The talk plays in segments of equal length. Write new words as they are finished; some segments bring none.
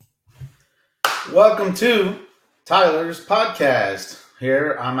Welcome to Tyler's podcast.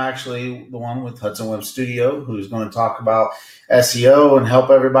 Here, I'm actually the one with Hudson Web Studio who's going to talk about SEO and help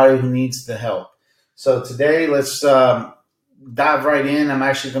everybody who needs the help. So today, let's dive right in. I'm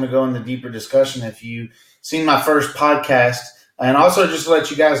actually going to go into deeper discussion. If you've seen my first podcast, and also just to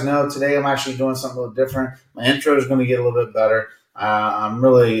let you guys know, today I'm actually doing something a little different. My intro is going to get a little bit better. I'm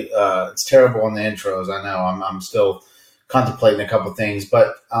really, it's terrible on the intros. I know I'm still contemplating a couple things,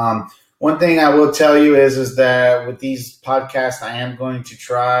 but one thing I will tell you is that with these podcasts, I am going to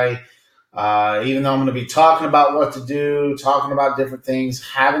try, even though I'm going to be talking about what to do, talking about different things,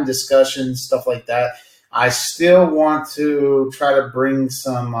 having discussions, stuff like that, I still want to try to bring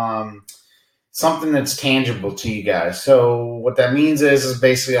some something that's tangible to you guys. So what that means is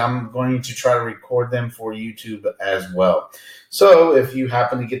basically I'm going to try to record them for YouTube as well. So if you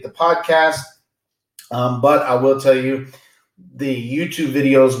happen to get the podcast, but I will tell you, the YouTube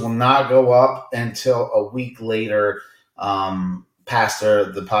videos will not go up until a week later past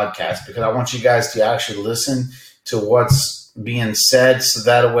the podcast, because I want you guys to actually listen to what's being said, so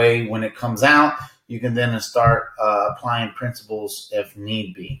that way when it comes out, you can then start applying principles if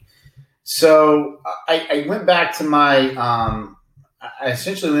need be. So I went back to my I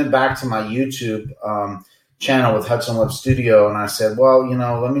essentially went back to my YouTube channel with Hudson Web Studio, and I said, well,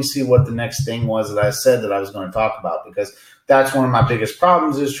 let me see what the next thing was that I said that I was going to talk about, because that's one of my biggest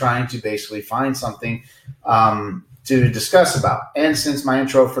problems, is trying to basically find something to discuss about. And since my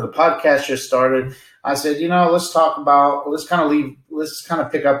intro for the podcast just started, I said, let's kind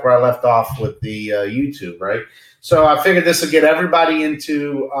of pick up where I left off with the YouTube, right? So I figured this would get everybody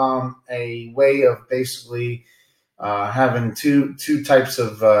into a way of basically having two types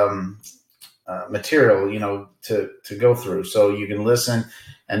of material, to go through. So you can listen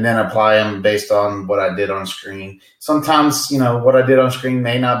and then apply them based on what I did on screen. Sometimes, what I did on screen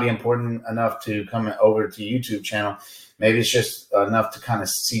may not be important enough to come over to YouTube channel. Maybe it's just enough to kind of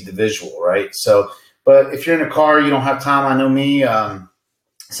see the visual, right? So, but if you're in a car, you don't have time. I know me,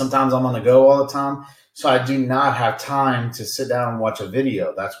 sometimes I'm on the go all the time. So I do not have time to sit down and watch a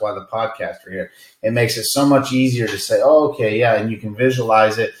video. That's why the podcasts are here. It makes it so much easier to say, oh, okay, yeah, and you can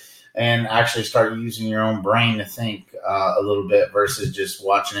visualize it and actually start using your own brain to think a little bit versus just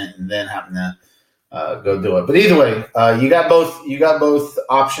watching it and then having to go do it. But either way, you got both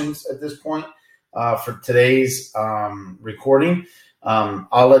options at this point for today's recording.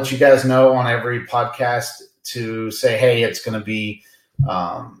 I'll let you guys know on every podcast to say, hey, it's going to be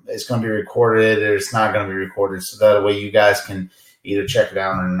recorded, or it's not going to be recorded, so that way you guys can either check it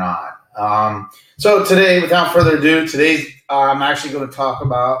out or not. So today, without further ado, I'm actually going to talk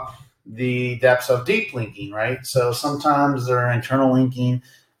about the depths of deep linking, right? So sometimes they're internal linking.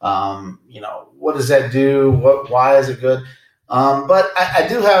 What does that do? Why is it good? But I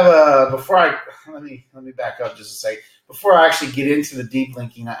do have let me back up just a second. Before I actually get into the deep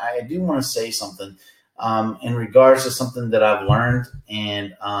linking, I do want to say something in regards to something that I've learned.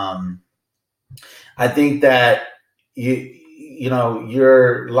 And I think that a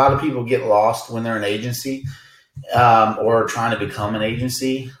lot of people get lost when they're an agency or trying to become an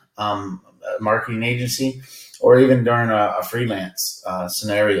agency, a marketing agency, or even during a freelance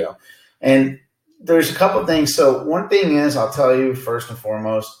scenario. And there's a couple of things. So one thing is, I'll tell you first and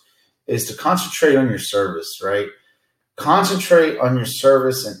foremost, is to concentrate on your service, right? Concentrate on your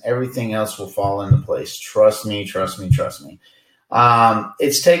service and everything else will fall into place. Trust me.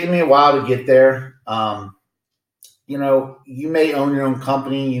 It's taken me a while to get there. You may own your own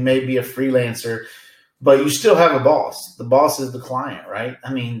company. You may be a freelancer, but you still have a boss. The boss is the client, right?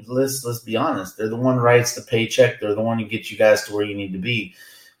 I mean, let's be honest. They're the one who writes the paycheck. They're the one who gets you guys to where you need to be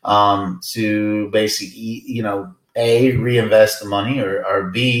to basically, A, reinvest the money, or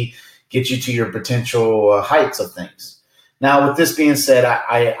B, get you to your potential heights of things. Now, with this being said,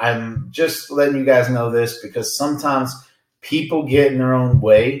 I'm just letting you guys know this because sometimes people get in their own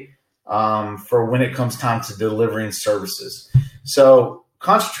way for when it comes time to delivering services. So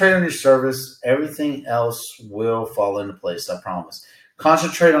concentrate on your service. Everything else will fall into place, I promise.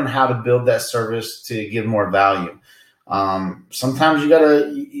 Concentrate on how to build that service to give more value. Sometimes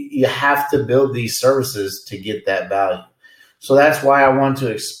you have to build these services to get that value. So that's why I want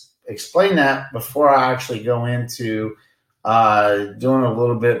to explain that before I actually go into doing a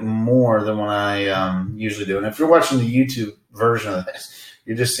little bit more than what I usually do. And if you're watching the YouTube version of this,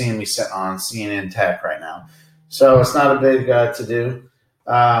 you're just seeing me sit on CNN Tech right now. So it's not a big to do.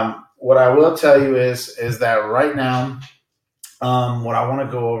 What I will tell you is that right now, what I want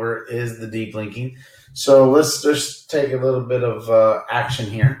to go over is the deep linking. So let's just take a little bit of action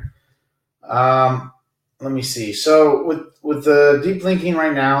here. let me see. So with the deep linking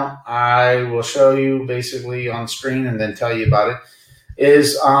right now, I will show you basically on screen and then tell you about it.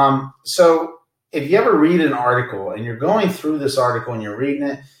 So if you ever read an article and you're going through this article and you're reading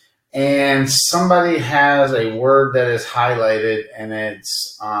it, and somebody has a word that is highlighted and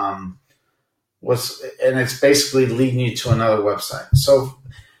it's basically leading you to another website. So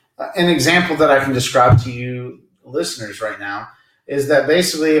an example that I can describe to you listeners right now is that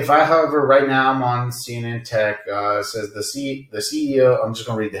basically if I hover right now, I'm on CNN Tech, it says the CEO, I'm just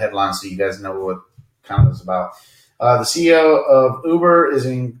going to read the headline so you guys know what kind of it's about. The CEO of Uber is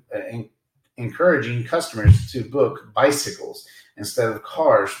encouraging customers to book bicycles instead of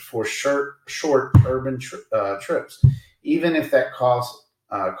cars for short urban trips, even if that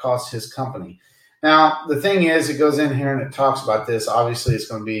costs his company. Now, the thing is, it goes in here and it talks about this. Obviously, it's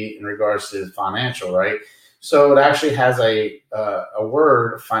going to be in regards to financial, right? So it actually has a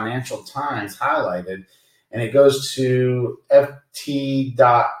word, Financial Times, highlighted, and it goes to ft.com,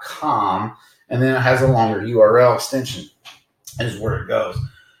 and then it has a longer URL extension is where it goes.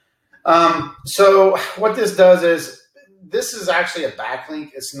 So what this does is, this is actually a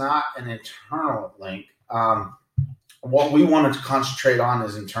backlink. It's not an internal link. What we wanted to concentrate on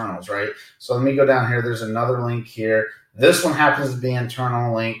is internals, right? So let me go down here. There's another link here. This one happens to be an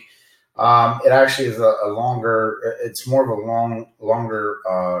internal link. It actually is a longer, it's more of a longer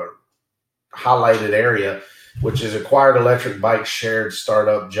highlighted area, which is acquired electric bike shared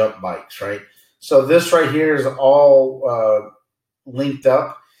startup jump bikes, right? So this right here is all linked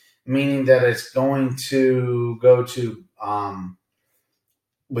up, meaning that it's going to go to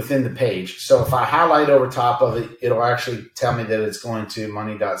within the page. So if I highlight over top of it, it'll actually tell me that it's going to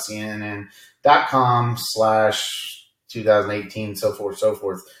money.cnn.com/2018, so forth,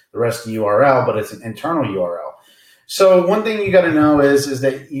 the rest of the URL, but it's an internal URL. So one thing you got to know is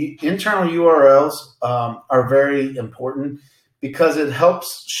that internal URLs are very important because it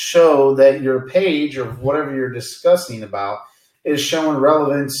helps show that your page or whatever you're discussing about is showing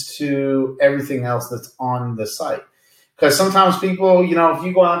relevance to everything else that's on the site. Because sometimes people, if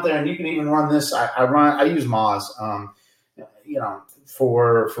you go out there and you can even run this, I use Moz,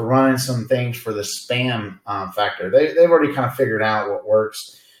 for running some things for the spam factor. They've already kind of figured out what works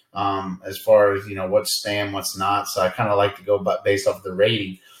as far as, what's spam, what's not. So I kind of like to go based off the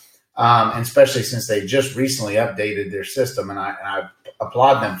rating, and especially since they just recently updated their system, and I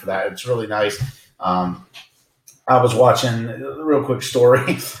applaud them for that. It's really nice. I was watching a real quick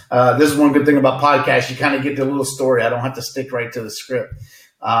story. This is one good thing about podcasts. You kind of get the little story. I don't have to stick right to the script.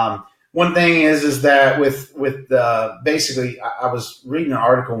 One thing is that with basically, I was reading an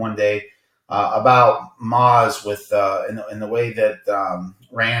article one day about Moz in the way that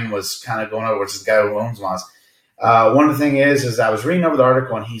Rand was kind of going over, which is the guy who owns Moz. One of the things is I was reading over the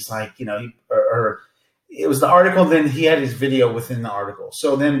article and he's like, it was the article, then he had his video within the article.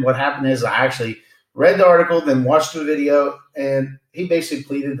 So then what happened is I actually read the article, then watched the video, and he basically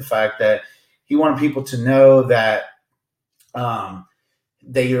pleaded the fact that he wanted people to know that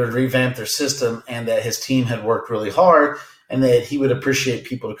they would revamp their system and that his team had worked really hard and that he would appreciate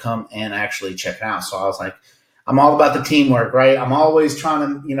people to come and actually check it out. So I was like, I'm all about the teamwork, right? I'm always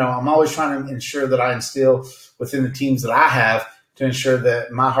trying to ensure that I instill within the teams that I have to ensure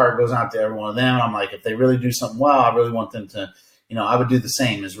that my heart goes out to every one of them. I'm like, if they really do something well, I really want them to, I would do the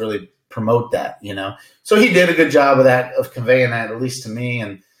same, is really promote that, So he did a good job of that, of conveying that, at least to me.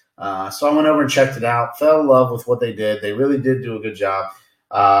 And so I went over and checked it out, fell in love with what they did. They really did do a good job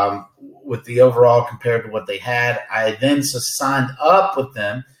with the overall compared to what they had. I then signed up with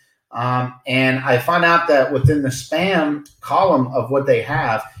them, and I find out that within the spam column of what they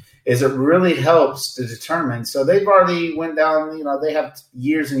have is it really helps to determine. So they've already went down, they have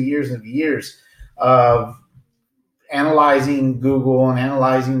years and years and years of analyzing Google and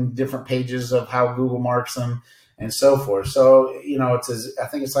analyzing different pages of how Google marks them and so forth. So, I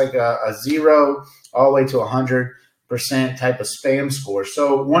think it's like a 0 all the way to 100% type of spam score.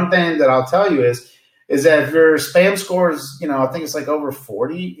 So one thing that I'll tell you is that if your spam score is, I think it's like over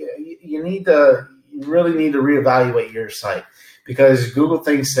 40, you really need to reevaluate your site, because Google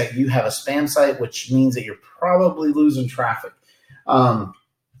thinks that you have a spam site, which means that you're probably losing traffic.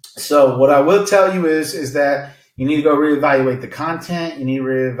 So what I will tell you is that you need to go reevaluate the content. You need to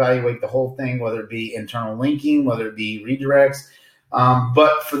reevaluate the whole thing, whether it be internal linking, whether it be redirects.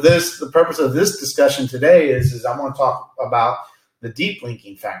 But for the purpose of this discussion today is I want to talk about the deep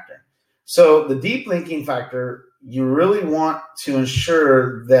linking factor. So the deep linking factor, you really want to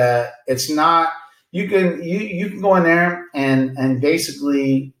ensure that it's not. You can go in there and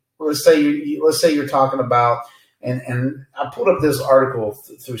basically let's say you're talking about And I pulled up this article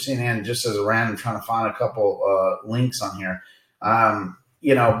through CNN just as a random, trying to find a couple links on here.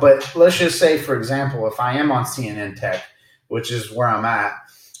 But let's just say, for example, if I am on CNN Tech, which is where I'm at,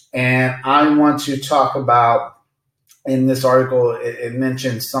 and I want to talk about, in this article, it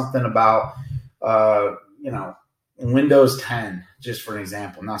mentions something about, Windows 10, just for an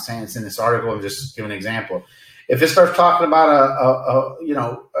example. I'm not saying it's in this article. I'm just giving an example. If it starts talking about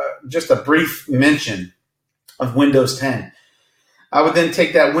just a brief mention of Windows 10, I would then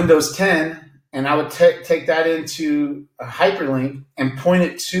take that Windows 10 and I would take that into a hyperlink and point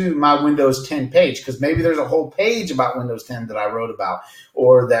it to my Windows 10 page, because maybe there's a whole page about Windows 10 that I wrote about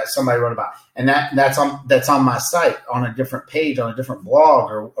or that somebody wrote about, and that's on my site on a different page, on a different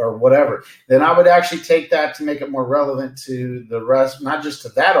blog or whatever. Then I would actually take that to make it more relevant to the rest, not just to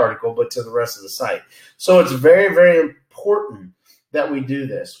that article, but to the rest of the site. So it's very, very important that we do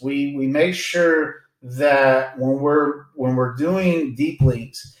this. We make sure that when we're doing deep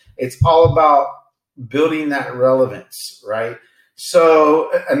links, it's all about building that relevance, right? So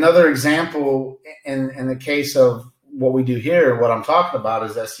another example in the case of what we do here, what I'm talking about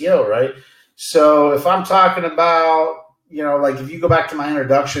is SEO, right? So if I'm talking about, like if you go back to my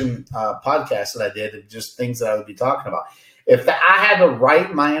introduction podcast that I did, just things that I would be talking about. If I had to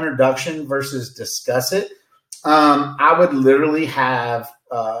write my introduction versus discuss it, I would literally have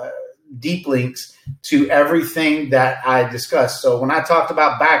deep links to everything that I discussed. So when I talked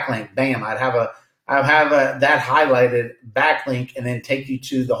about backlink, bam, I'd have that highlighted backlink and then take you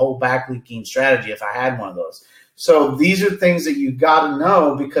to the whole backlinking strategy if I had one of those. So these are things that you got to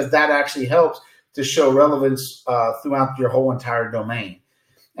know, because that actually helps to show relevance throughout your whole entire domain.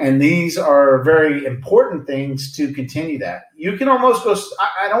 And these are very important things to continue that. You can almost go,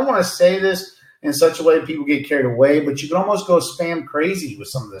 I don't want to say this in such a way that people get carried away, but you can almost go spam crazy with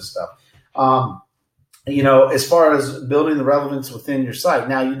some of this stuff. As far as building the relevance within your site.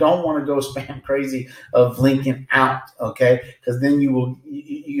 Now, you don't want to go spam crazy of linking out, okay? Because then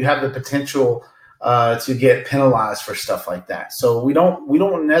you have the potential to get penalized for stuff like that. So we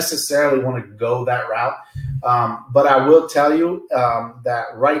don't necessarily want to go that route. But I will tell you that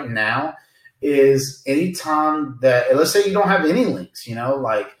right now is anytime that, let's say you don't have any links,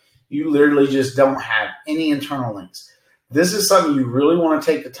 like you literally just don't have any internal links. This is something you really want to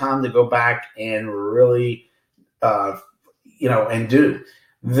take the time to go back and really, and do.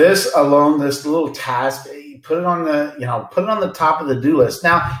 This alone, this little task, put it on the top of the do list.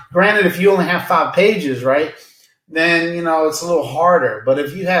 Now, granted, if you only have 5 pages, right, then, it's a little harder. But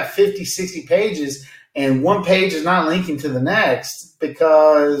if you have 50, 60 pages and one page is not linking to the next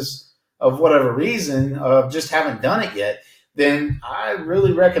because of whatever reason, of just haven't done it yet, then I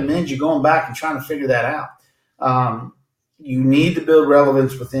really recommend you going back and trying to figure that out. You need to build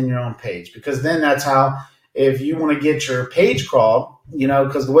relevance within your own page, because then that's how, if you want to get your page crawled,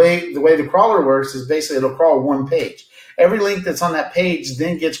 because the way the crawler works is basically it'll crawl one page. Every link that's on that page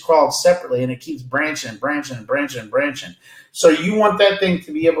then gets crawled separately, and it keeps branching. So you want that thing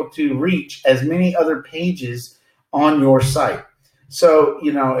to be able to reach as many other pages on your site. So,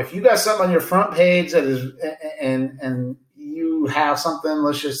 if you got something on your front page that is, and you have something,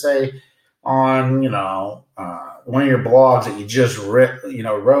 let's just say on, one of your blogs that you just wrote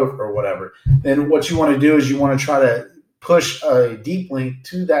or whatever, then what you want to do is you want to try to push a deep link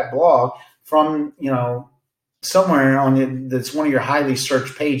to that blog from, somewhere on that's one of your highly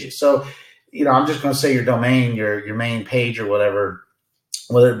searched pages. So, I'm just going to say your domain, your main page or whatever,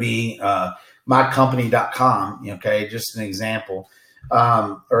 whether it be mycompany.com, okay, just an example,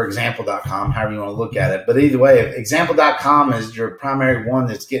 or example.com, however you want to look at it. But either way, if example.com is your primary one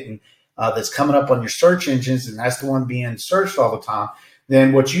that's getting that's coming up on your search engines, and that's the one being searched all the time,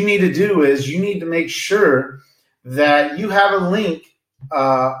 then what you need to do is you need to make sure that you have a link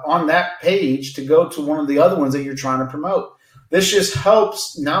on that page to go to one of the other ones that you're trying to promote. This just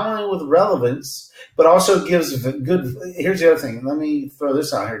helps not only with relevance, but also gives good. Here's the other thing. Let me throw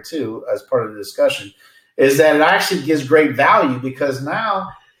this out here too as part of the discussion, is that it actually gives great value, because now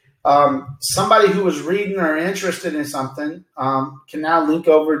somebody who was reading or interested in something can now link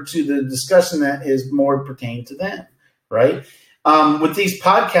over to the discussion that is more pertaining to them, right? With these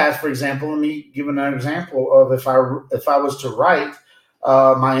podcasts, for example, let me give another example of if I was to write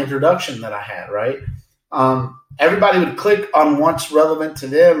my introduction that I had, right? Everybody would click on what's relevant to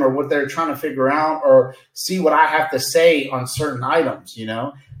them or what they're trying to figure out, or see what I have to say on certain items.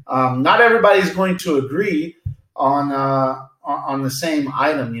 Not everybody's going to agree on the same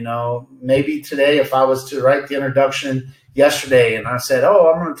item. Maybe today, if I was to write the introduction yesterday and I said,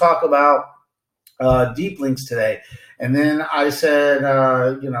 I'm going to talk about deep links today. And then I said,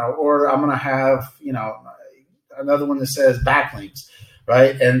 or I'm going to have, another one that says backlinks,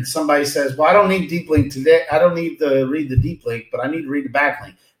 right? And somebody says, well, I don't need deep link today. I don't need to read the deep link, but I need to read the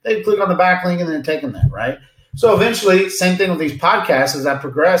backlink. They click on the backlink and then take them there, right? So eventually, same thing with these podcasts. As I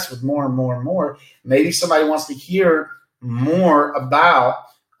progress with more and more and more, maybe somebody wants to hear more about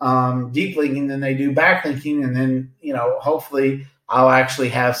deep linking than they do backlinking, and then hopefully I'll actually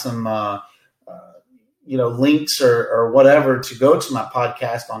have some links or whatever to go to my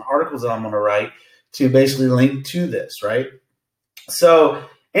podcast on articles that I'm going to write to basically link to this, right? So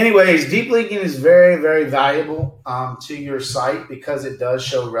anyways, deep linking is very, very valuable to your site because it does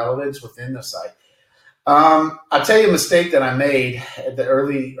show relevance within the site. I'll tell you a mistake that I made at the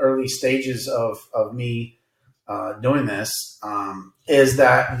early stages of me doing this is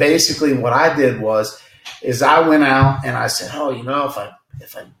that basically what I did is I went out and I said,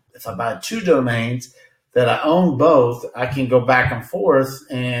 if I buy 2 domains that I own both, I can go back and forth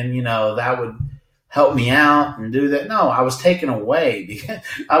and that would help me out and do that. No, I was taken away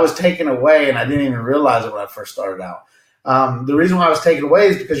and I didn't even realize it when I first started out. The reason why I was taken away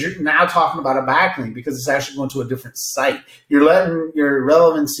is because you're now talking about a backlink because it's actually going to a different site. You're letting your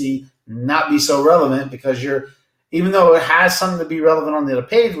relevancy not be so relevant because even though it has something to be relevant on the other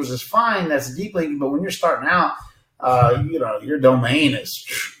page, which is fine, that's deep linking. But when you're starting out, your domain is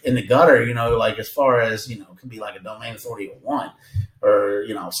in the gutter, like as far as, it could be like a domain authority of 1 or,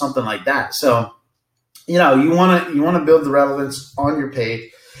 something like that. So, you want to build the relevance on your page,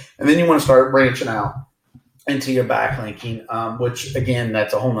 and then you want to start branching out into your backlinking, which again,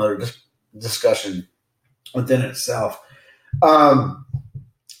 that's a whole nother discussion within itself.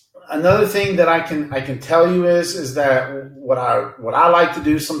 Another thing that I can tell you is that what I like to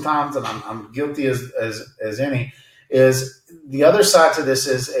do sometimes, and I'm guilty as any, is the other side to this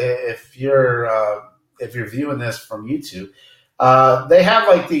is if you're viewing this from YouTube, they have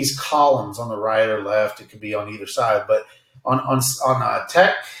like these columns on the right or left. It could be on either side, but on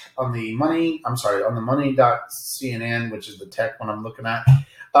tech. On the money.cnn, which is the tech one I'm looking at,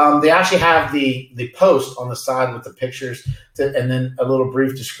 they actually have the post on the side with the pictures and then a little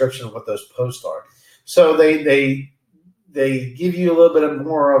brief description of what those posts are. So they give you a little bit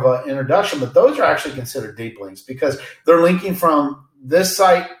more of an introduction, but those are actually considered deep links because they're linking from this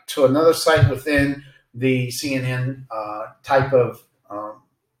site to another site within the CNN type of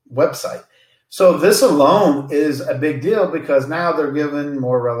website. So this alone is a big deal because now they're giving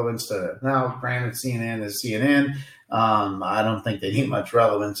more relevance to it. Now, granted, CNN is CNN. I don't think they need much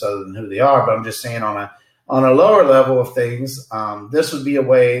relevance other than who they are, but I'm just saying on a lower level of things, this would be a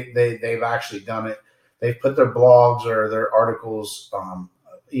way they've actually done it. They've put their blogs or their articles,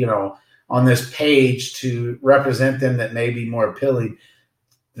 on this page to represent them that may be more appealing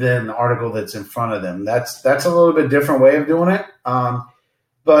than the article that's in front of them. That's a little bit different way of doing it.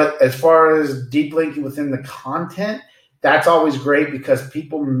 But as far as deep linking within the content, that's always great because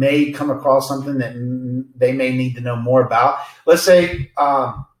people may come across something that they may need to know more about. Let's say,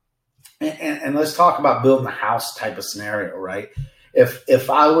 and let's talk about building a house type of scenario, right? If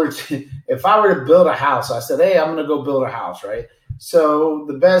I were to build a house, I said, hey, I'm going to go build a house, right? So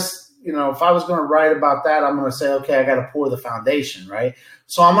the best, if I was going to write about that, I'm going to say, okay, I got to pour the foundation, right?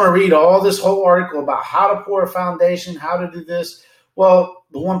 So I'm going to read all this whole article about how to pour a foundation, how to do this. Well,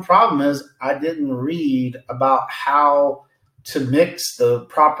 the one problem is I didn't read about how to mix the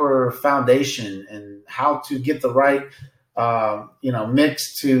proper foundation and how to get the right,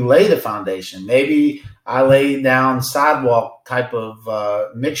 mix to lay the foundation. Maybe I laid down sidewalk type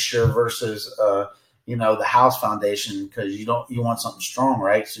of mixture versus, the house foundation because you want something strong,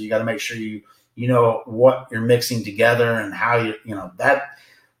 right? So you got to make sure you know what you're mixing together and how that.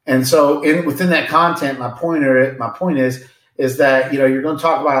 And so within that content, my point is that, you're going to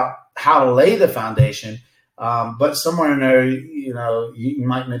talk about how to lay the foundation, but somewhere in there, you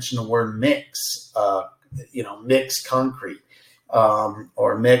might mention the word mix, mix concrete,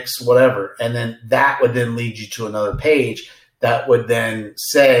 or mix whatever. And then that would then lead you to another page that would then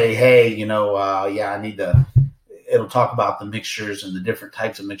say, hey, I need to, it'll talk about the mixtures and the different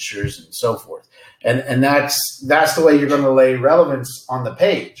types of mixtures and so forth. And that's the way you're going to lay relevance on the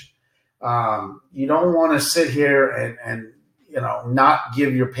page. You don't want to sit here and not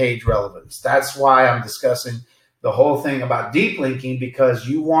give your page relevance. That's why I'm discussing the whole thing about deep linking, because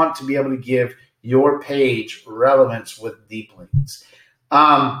you want to be able to give your page relevance with deep links.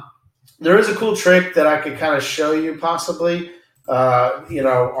 There is a cool trick that I could kind of show you possibly,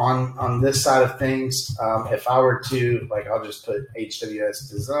 on this side of things. If I were to, I'll just put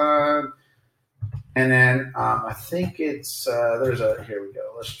HWS design, and then I think it's, here we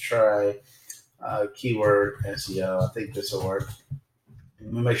go. Let's try keyword SEO. I think this will work.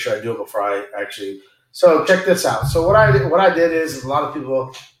 Let me make sure I do it before I actually So check this out. So what I did is a lot of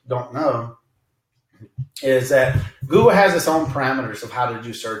people don't know is that Google has its own parameters of how to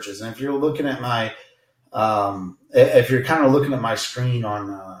do searches. And if you're looking at my, if you're kind of looking at my screen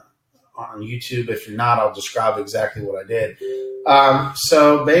on YouTube, if you're not, I'll describe exactly what I did.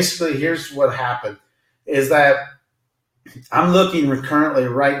 So basically, here's what happened: is that I'm looking currently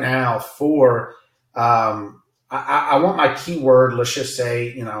right now for. I want my keyword. Let's just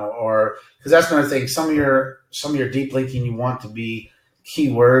say, or because that's another thing. Some of your deep linking you want to be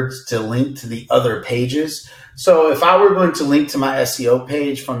keywords to link to the other pages. So if I were going to link to my SEO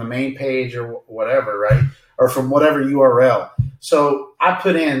page from the main page or whatever, right, or from whatever URL, so I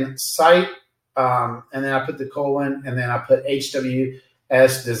put in site, and then I put the colon, and then I put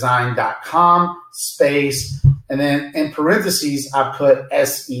hwsdesign.com space, and then in parentheses I put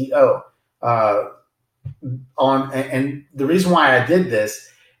SEO and the reason why I did this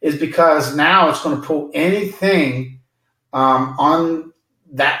is because now it's going to pull anything on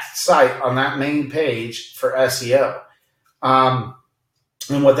that site, on that main page for SEO.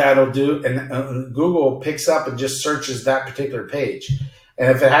 And what that'll do, and Google picks up and just searches that particular page.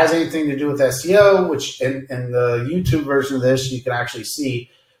 And if it has anything to do with SEO, which in the YouTube version of this, you can actually see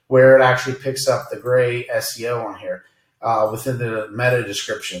where it actually picks up the gray SEO on here within the meta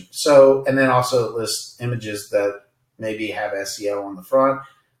description. So, and then also it lists images that maybe have SEO on the front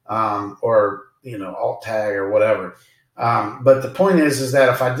or, alt tag or whatever. But the point is that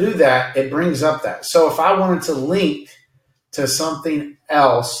if I do that, it brings up that. So if I wanted to link to something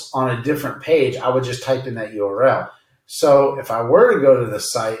else on a different page, I would just type in that URL. So if I were to go to the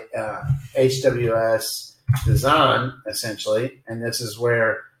site, HWS Design, essentially, and this is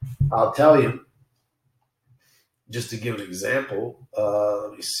where I'll tell you, just to give an example,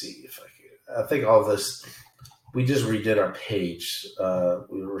 let me see if I think all of this, we just redid our page.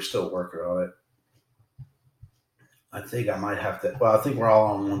 We were still working on it. I think I might have to, I think we're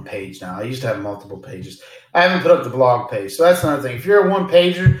all on one page now. I used to have multiple pages. I haven't put up the blog page. So that's another thing. If you're a one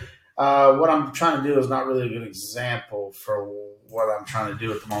pager, what I'm trying to do is not really a good example for what I'm trying to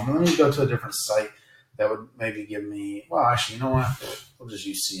do at the moment. Let me go to a different site that would maybe give me, actually, you know what? We'll just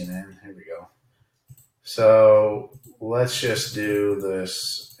use CNN. Here we go. So let's just do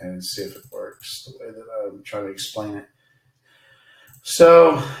this and see if it works the way that I'm trying to explain it.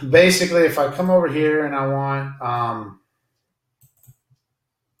 So basically, if I come over here and I want,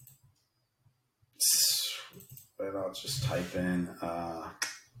 and I'll just type in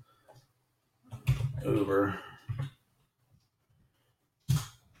Uber.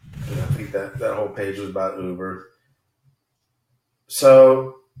 I think that whole page was about Uber.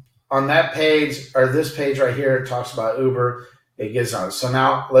 So on that page, or this page right here, it talks about Uber. It gets on. So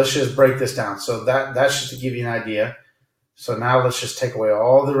now let's just break this down. So that's just to give you an idea. So now let's just take away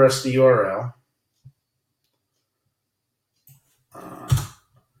all the rest of the URL.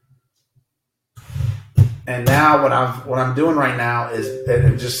 And now what I'm doing right now is,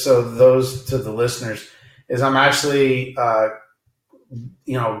 and just so those to the listeners, is I'm actually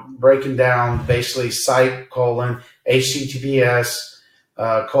breaking down basically site : HTTPS :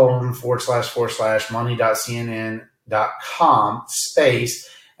 / money.cnn.com space.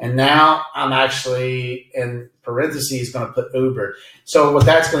 And now I'm actually in parentheses going to put Uber. So what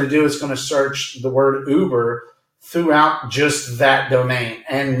that's going to do is going to search the word Uber throughout just that domain.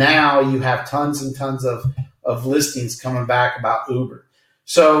 And now you have tons and tons of listings coming back about Uber.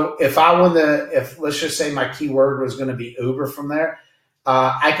 So if let's just say my keyword was going to be Uber from there,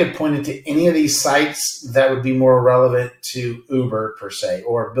 I could point it to any of these sites that would be more relevant to Uber per se,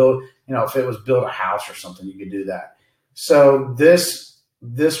 or build, if it was build a house or something, you could do that. So this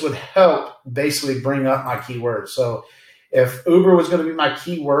would help basically bring up my keyword. So if Uber was going to be my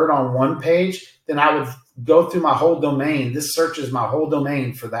keyword on one page, then I would go through my whole domain. This searches my whole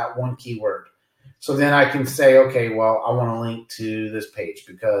domain for that one keyword. So then I can say, okay, well, I want to link to this page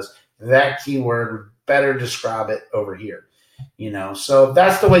because that keyword would better describe it over here. So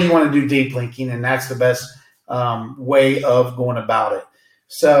that's the way you want to do deep linking, and that's the best way of going about it.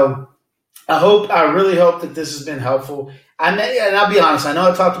 So I really hope that this has been helpful. And I'll be honest, I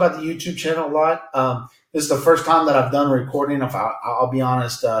know I talked about the YouTube channel a lot. This is the first time that I've done recording. I'll be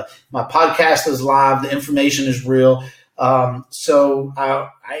honest, my podcast is live. The information is real. So I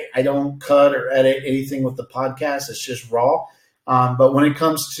don't cut or edit anything with the podcast. It's just raw. But when it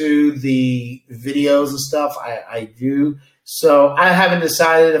comes to the videos and stuff, I do. So I haven't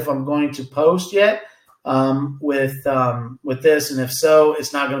decided if I'm going to post yet with this. And if so,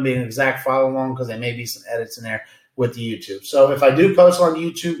 it's not going to be an exact follow along because there may be some edits in there with the YouTube. So if I do post on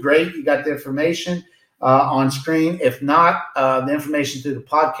YouTube, great. You got the information on screen. If not, the information through the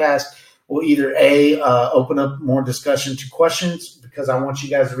podcast will either open up more discussion to questions, because I want you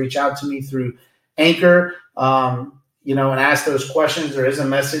guys to reach out to me through Anchor, and ask those questions. There is a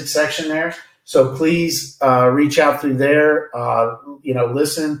message section there. So please reach out through there,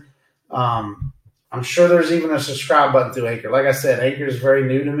 listen. I'm sure there's even a subscribe button through Anchor. Like I said, Anchor is very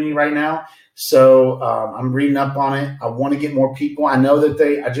new to me right now. So I'm reading up on it. I want to get more people. I know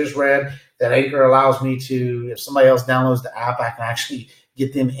that I just read that Anchor allows me to, if somebody else downloads the app, I can actually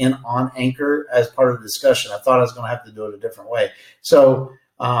get them in on Anchor as part of the discussion. I thought I was going to have to do it a different way. So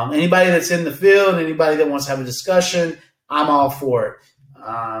anybody that's in the field, anybody that wants to have a discussion, I'm all for it.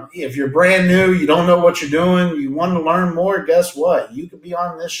 If you're brand new, you don't know what you're doing, you want to learn more, guess what? You could be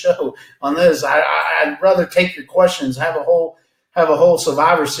on this show, on this. I'd rather take your questions, have a whole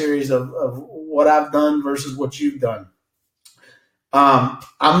Survivor series of what I've done versus what you've done. I'm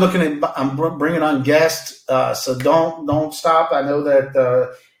bringing on guests, so don't stop. I know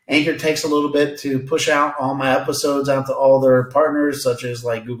that Anchor takes a little bit to push out all my episodes out to all their partners, such as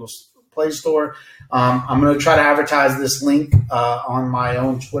like Google Play Store. I'm going to try to advertise this link on my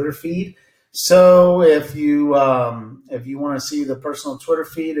own Twitter feed. So if you want to see the personal Twitter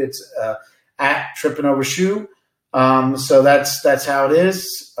feed, it's at Tripping Over Shoe. So that's how it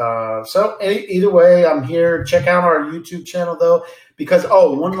is. So either way, I'm here. Check out our YouTube channel though, because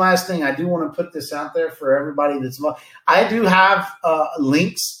one last thing, I do want to put this out there for everybody that's. I do have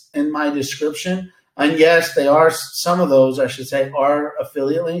links in my description, and yes, they are, some of those I should say are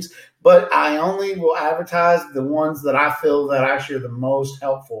affiliate links, but I only will advertise the ones that I feel that actually are the most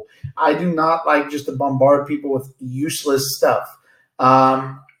helpful. I do not like just to bombard people with useless stuff.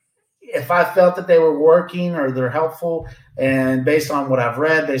 If I felt that they were working or they're helpful, and based on what I've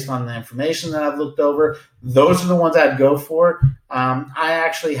read, based on the information that I've looked over, those are the ones I'd go for. I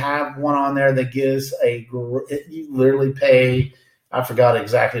actually have one on there that gives you literally pay, I forgot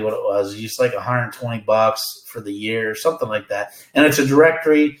exactly what it was. It's like $120 for the year, something like that. And it's a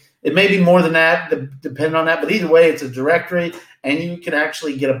directory. It may be more than that, depending on that. But either way, it's a directory, and you can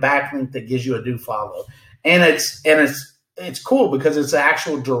actually get a backlink that gives you a do follow. And it's cool because it's an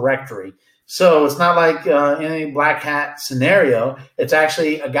actual directory. So it's not like any black hat scenario. It's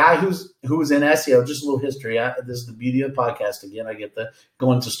actually a guy who was in SEO. Just a little history. This is the beauty of the podcast. Again, I get to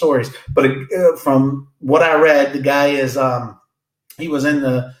go into stories. But from what I read, the guy is he's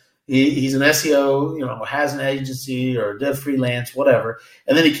an SEO, has an agency or did freelance, whatever.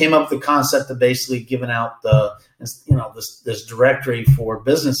 And then he came up with the concept of basically giving out this directory for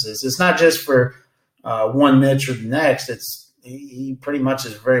businesses. It's not just for one niche or the next. He pretty much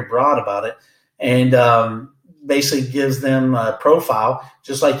is very broad about it, and basically gives them a profile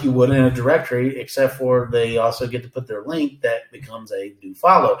just like you would in a directory, except for they also get to put their link that becomes a do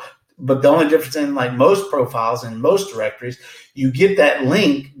follow. But the only difference in like most profiles and most directories, you get that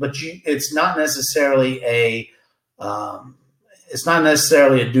link, but it's not necessarily a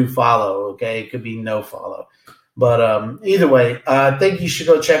do follow. Okay, it could be no follow. But either way, I think you should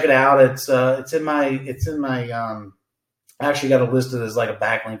go check it out. It's in my I actually got it listed as like a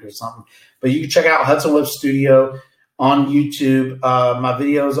backlink or something. But you can check out Hudson Webb Studio on YouTube. My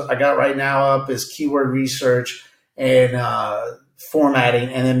videos I got right now up is keyword research and formatting,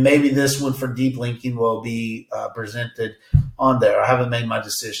 and then maybe this one for deep linking will be presented on there. I haven't made my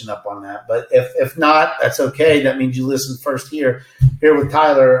decision up on that, but if not, that's okay. That means you listen first here with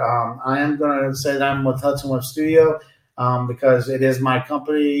Tyler. I am going to say that I'm with Hudson Webb Studio because it is my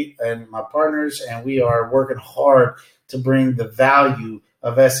company and my partners, and we are working hard to bring the value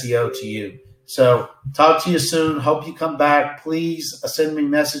of SEO to you. So talk to you soon. Hope you come back. Please send me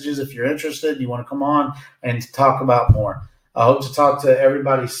messages if you're interested. You want to come on and talk about more. I hope to talk to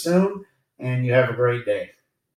everybody soon, and you have a great day.